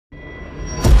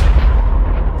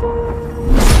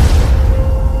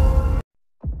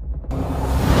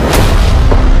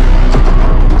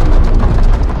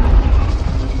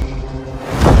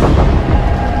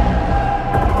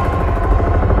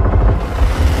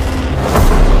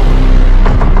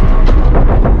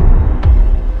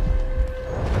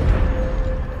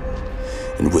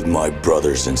And with my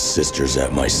brothers and sisters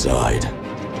at my side,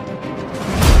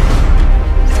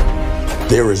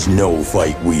 there is no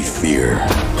fight we fear.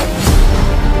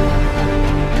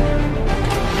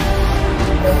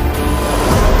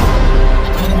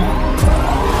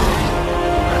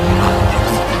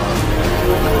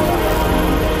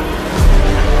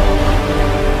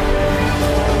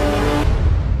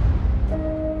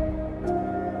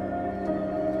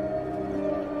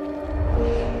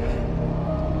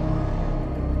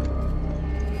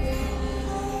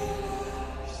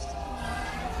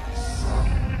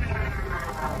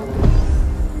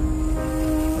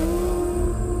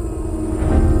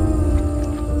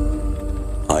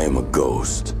 I am a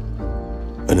ghost,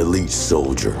 an elite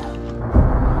soldier.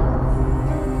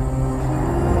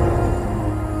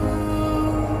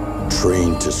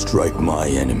 Trained to strike my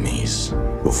enemies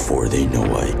before they know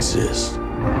I exist.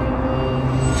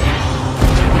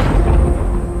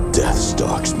 Death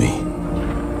stalks me,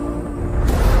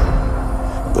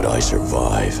 but I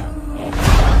survive.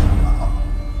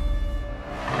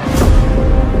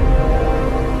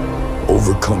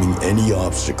 Overcoming any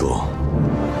obstacle.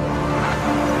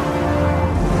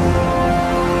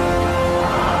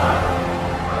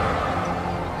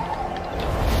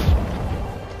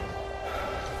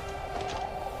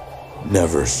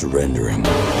 Never surrendering.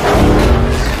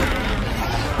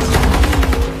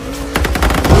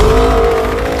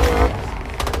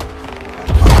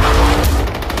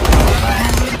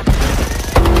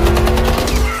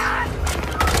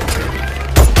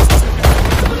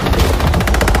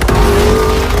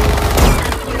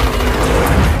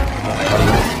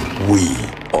 We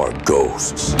are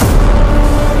ghosts.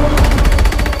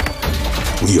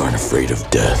 We aren't afraid of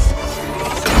death.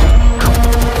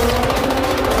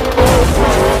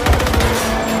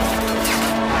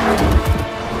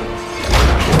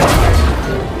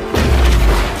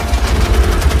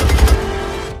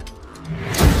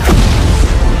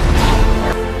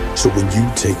 So when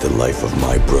you take the life of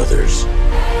my brothers,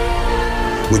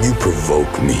 when you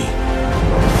provoke me,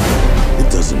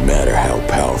 it doesn't matter how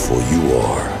powerful you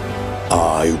are,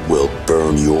 I will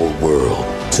burn your world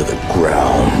to the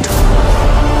ground.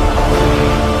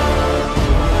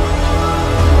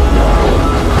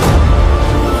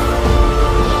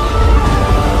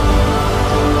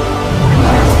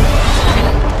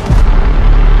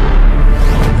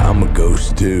 I'm a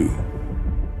ghost too.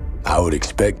 I would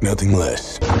expect nothing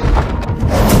less.